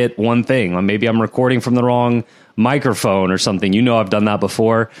forget one thing. Or maybe I'm recording from the wrong microphone or something. I've done that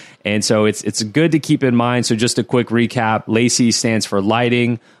before. And so it's good to keep in mind. So just a quick recap, LACEY stands for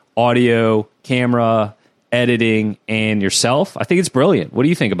lighting, audio, camera, editing, and yourself. I think it's brilliant. What do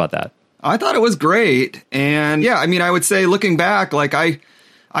you think about that? I thought it was great. And yeah, I mean, I would say looking back, I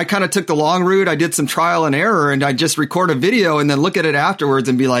kind of took the long route. I did some trial and error, and I just record a video and then look at it afterwards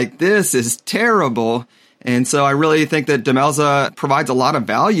and be like, this is terrible. And so I really think that Demelza provides a lot of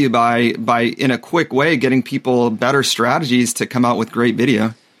value by in a quick way getting people better strategies to come out with great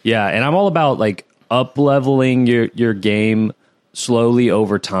video. Yeah, and I'm all about up-leveling your game slowly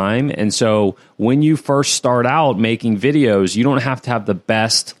over time. And so when you first start out making videos, you don't have to have the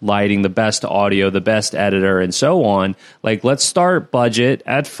best lighting, the best audio, the best editor, and so on. Let's start budget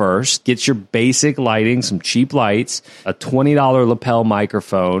at first. Get your basic lighting, some cheap lights, a $20 lapel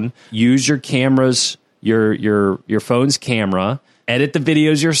microphone, use your cameras, your phone's camera, edit the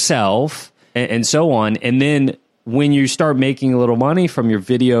videos yourself, and so on. And then when you start making a little money from your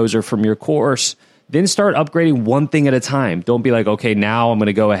videos or from your course, then start upgrading one thing at a time. Don't be like, okay, now I'm going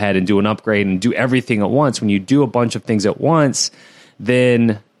to go ahead and do an upgrade and do everything at once. When you do a bunch of things at once,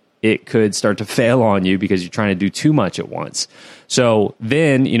 then it could start to fail on you because you're trying to do too much at once. So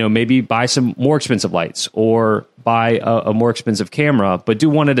then, maybe buy some more expensive lights, or buy a more expensive camera, but do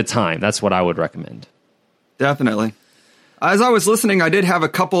one at a time. That's what I would recommend. Definitely. As I was listening, I did have a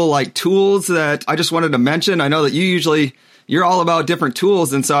couple like tools that I just wanted to mention. I know that you're all about different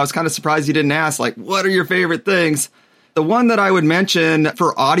tools. And so I was kind of surprised you didn't ask, like, what are your favorite things? The one that I would mention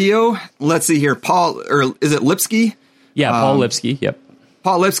for audio, let's see here, Paul, or is it Lipsky? Yeah, Paul Lipsky. Yep.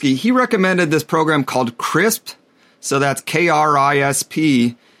 Paul Lipsky, he recommended this program called Crisp. So that's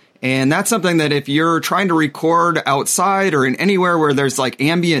KRISP. And that's something that if you're trying to record outside or in anywhere where there's like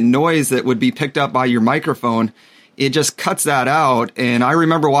ambient noise that would be picked up by your microphone, it just cuts that out. And I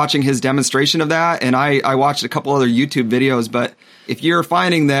remember watching his demonstration of that. And I watched a couple other YouTube videos. But if you're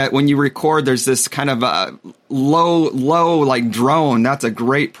finding that when you record, there's this kind of a low like drone, that's a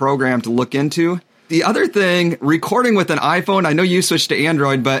great program to look into. The other thing, recording with an iPhone, I know you switched to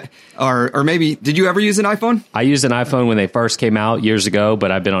Android, but or maybe, did you ever use an iPhone? I used an iPhone when they first came out years ago, but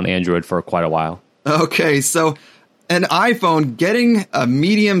I've been on Android for quite a while. Okay, so an iPhone, getting a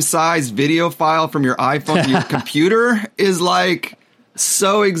medium-sized video file from your iPhone to your computer is like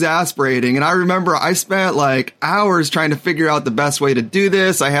so exasperating. And I remember I spent like hours trying to figure out the best way to do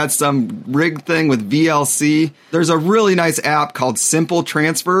this. I had some rigged thing with VLC. There's a really nice app called Simple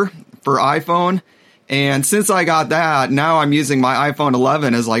Transfer for iPhone. And since I got that, now I'm using my iPhone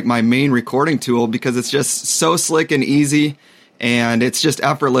 11 as like my main recording tool because it's just so slick and easy. And it's just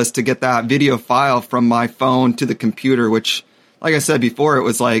effortless to get that video file from my phone to the computer, which, like I said before, it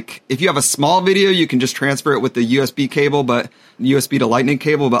was like, if you have a small video, you can just transfer it with the USB cable, but USB to Lightning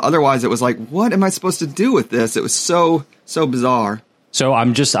cable. But otherwise, it was like, what am I supposed to do with this? It was so bizarre. So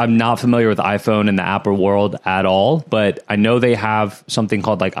I'm not familiar with iPhone and the Apple world at all, but I know they have something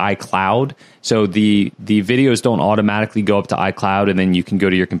called like iCloud. So the videos don't automatically go up to iCloud and then you can go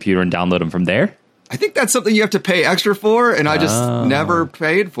to your computer and download them from there. I think that's something you have to pay extra for, and I just never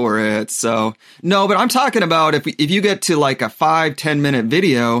paid for it. So no, but I'm talking about if you get to like a 5-10 minute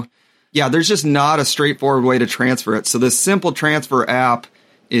video, yeah, there's just not a straightforward way to transfer it. So this Simple Transfer app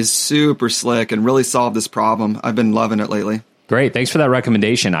is super slick and really solved this problem. I've been loving it lately. Great. Thanks for that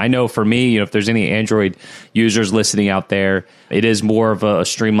recommendation. I know for me, if there's any Android users listening out there, it is more of a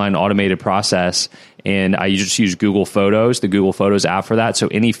streamlined automated process. And I just use Google Photos, the Google Photos app for that. So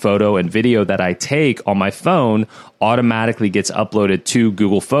any photo and video that I take on my phone automatically gets uploaded to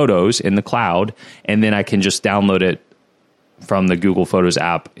Google Photos in the cloud. And then I can just download it from the Google Photos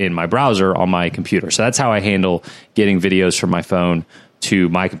app in my browser on my computer. So that's how I handle getting videos from my phone to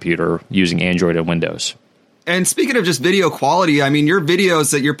my computer using Android and Windows. And speaking of just video quality, I mean, your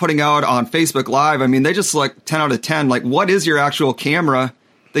videos that you're putting out on Facebook Live, I mean, they just like 10 out of 10. Like, what is your actual camera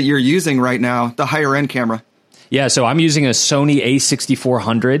that you're using right now, the higher end camera? Yeah, so I'm using a Sony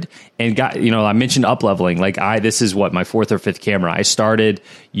a6400 and I mentioned up leveling. Like this is what my fourth or fifth camera. I started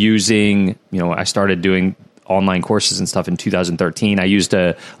using, I started doing online courses and stuff in 2013. I used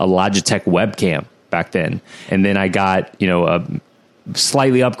a Logitech webcam back then. And then I got,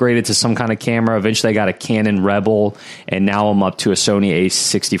 slightly upgraded to some kind of camera. Eventually I got a Canon Rebel, and now I'm up to a Sony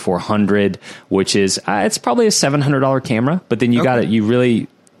a6400, which is, it's probably a $700 camera, but then you got it. You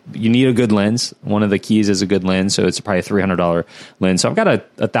need a good lens. One of the keys is a good lens. So it's probably a $300 lens. So I've got a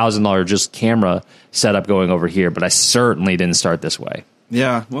 $1,000 just camera setup going over here, but I certainly didn't start this way.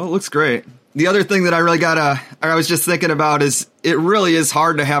 Yeah. Well, it looks great. The other thing that I was just thinking about is it really is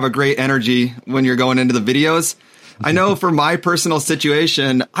hard to have a great energy when you're going into the videos. I know for my personal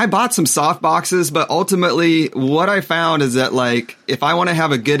situation, I bought some soft boxes, but ultimately what I found is that like, if I want to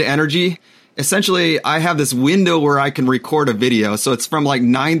have a good energy, essentially I have this window where I can record a video. So it's from like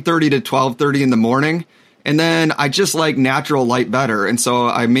 9:30 to 12:30 in the morning. And then I just like natural light better. And so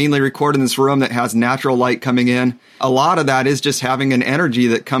I mainly record in this room that has natural light coming in. A lot of that is just having an energy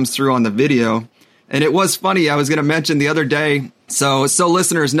that comes through on the video. And it was funny. I was going to mention the other day. So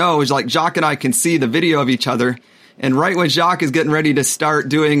listeners know, is like Jacques and I can see the video of each other. And right when Jacques is getting ready to start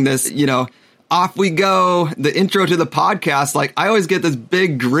doing this, off we go, the intro to the podcast, like I always get this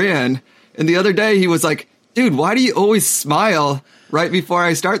big grin. And the other day he was like, dude, why do you always smile right before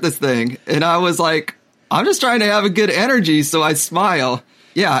I start this thing? And I was like, I'm just trying to have a good energy, so I smile.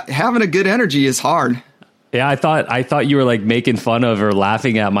 Yeah, having a good energy is hard. Yeah, I thought you were like making fun of or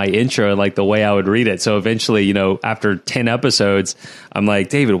laughing at my intro, like the way I would read it. So eventually, after 10 episodes, I'm like,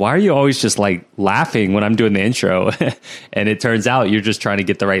 David, why are you always just like laughing when I'm doing the intro? And it turns out you're just trying to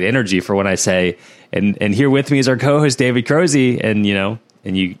get the right energy for when I say, and here with me is our co-host David Crozy, and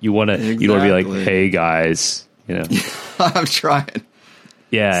you want to be like, hey guys, I'm trying.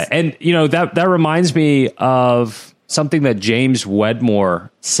 Yeah, and that reminds me of something that James Wedmore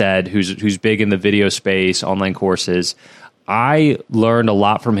said, who's big in the video space, online courses. I learned a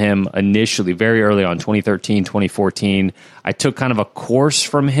lot from him initially, very early on, 2013, 2014. I took kind of a course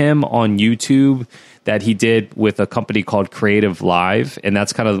from him on YouTube that he did with a company called Creative Live. And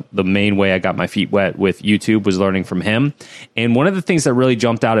that's kind of the main way I got my feet wet with YouTube, was learning from him. And one of the things that really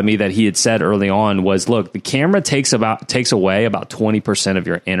jumped out at me that he had said early on was, look, the camera takes away about 20% of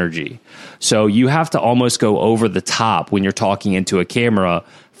your energy. So you have to almost go over the top when you're talking into a camera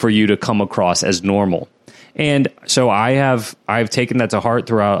for you to come across as normal. And so I've taken that to heart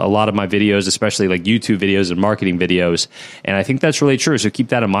throughout a lot of my videos, especially like YouTube videos and marketing videos. And I think that's really true. So keep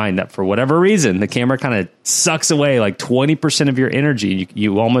that in mind, that for whatever reason, the camera kind of sucks away like 20% of your energy.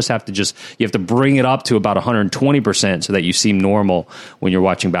 You almost have to you have to bring it up to about 120% so that you seem normal when you're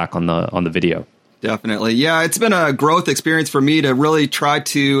watching back on the video. Definitely. Yeah, it's been a growth experience for me to really try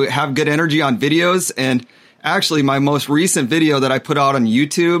to have good energy on videos. And actually, my most recent video that I put out on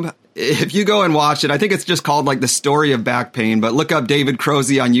YouTube, if you go and watch it, I think it's just called like the story of back pain, but look up David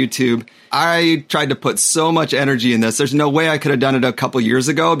Croce on YouTube. I tried to put so much energy in this. There's no way I could have done it a couple years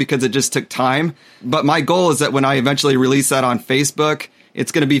ago because it just took time. But my goal is that when I eventually release that on Facebook,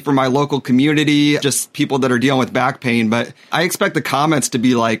 it's going to be for my local community, just people that are dealing with back pain. But I expect the comments to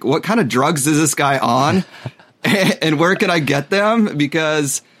be like, what kind of drugs is this guy on? And where can I get them?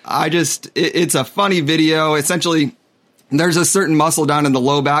 Because it's a funny video. Essentially, there's a certain muscle down in the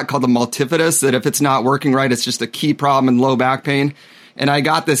low back called the multifidus that if it's not working right, it's just a key problem in low back pain. And I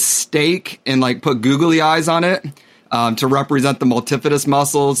got this steak and like put googly eyes on it to represent the multifidus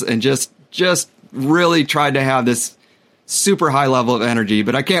muscles, and just really tried to have this super high level of energy.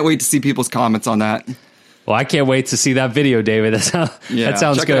 But I can't wait to see people's comments on that. Well, I can't wait to see that video, David. That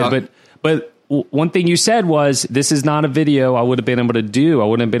sounds good. But one thing you said was, this is not a video I would have been able to do. I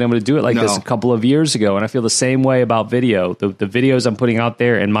wouldn't have been able to do it like this a couple of years ago. And I feel the same way about video. The videos I'm putting out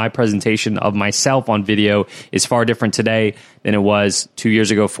there and my presentation of myself on video is far different today than it was 2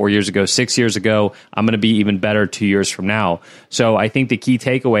 years ago, 4 years ago, 6 years ago. I'm going to be even better 2 years from now. So I think the key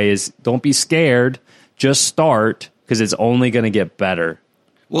takeaway is, don't be scared. Just start, because it's only going to get better.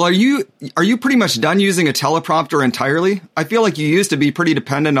 Well, are you pretty much done using a teleprompter entirely? I feel like you used to be pretty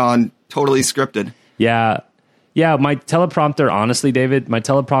dependent on totally scripted. Yeah, my teleprompter, honestly, David, my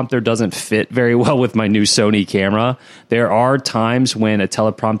teleprompter doesn't fit very well with my new Sony camera. There are times when a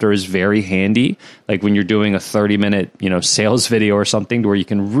teleprompter is very handy, like when you're doing a 30-minute, sales video or something, where you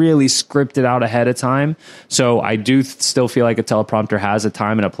can really script it out ahead of time. So I do still feel like a teleprompter has a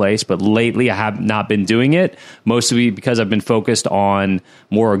time and a place, but lately I have not been doing it, mostly because I've been focused on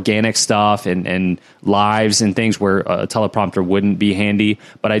more organic stuff and lives and things where a teleprompter wouldn't be handy.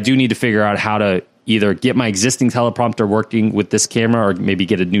 But I do need to figure out how to either get my existing teleprompter working with this camera, or maybe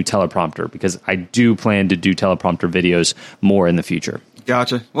get a new teleprompter, because I do plan to do teleprompter videos more in the future.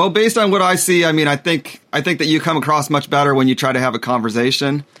 Gotcha. Well, based on what I see, I mean, I think that you come across much better when you try to have a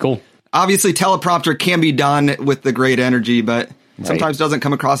conversation. Cool. Obviously, teleprompter can be done with the great energy, but sometimes doesn't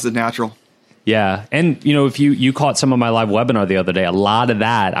come across as natural. Yeah. And, if you caught some of my live webinar the other day, a lot of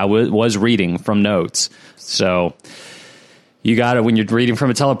that I was reading from notes. So you got to, when you're reading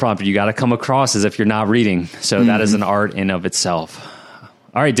from a teleprompter, you got to come across as if you're not reading. So that is an art in of itself.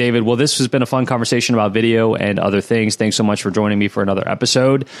 All right, David. Well, this has been a fun conversation about video and other things. Thanks so much for joining me for another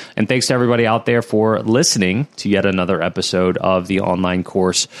episode. And thanks to everybody out there for listening to yet another episode of the Online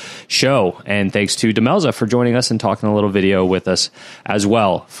Course Show. And thanks to Demelza for joining us and talking a little video with us as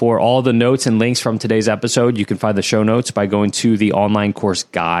well. For all the notes and links from today's episode, you can find the show notes by going to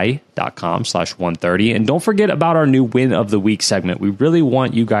theonlinecourseguy.com/130. And don't forget about our new Win of the Week segment. We really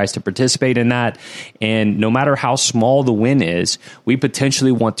want you guys to participate in that. And no matter how small the win is, we potentially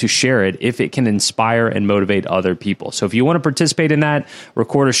want to share it if it can inspire and motivate other people. So if you want to participate in that,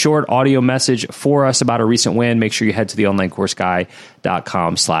 record a short audio message for us about a recent win. Make sure you head to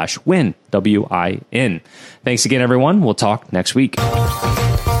theonlinecourseguy.com/win, WIN. Thanks again, everyone. We'll talk next week.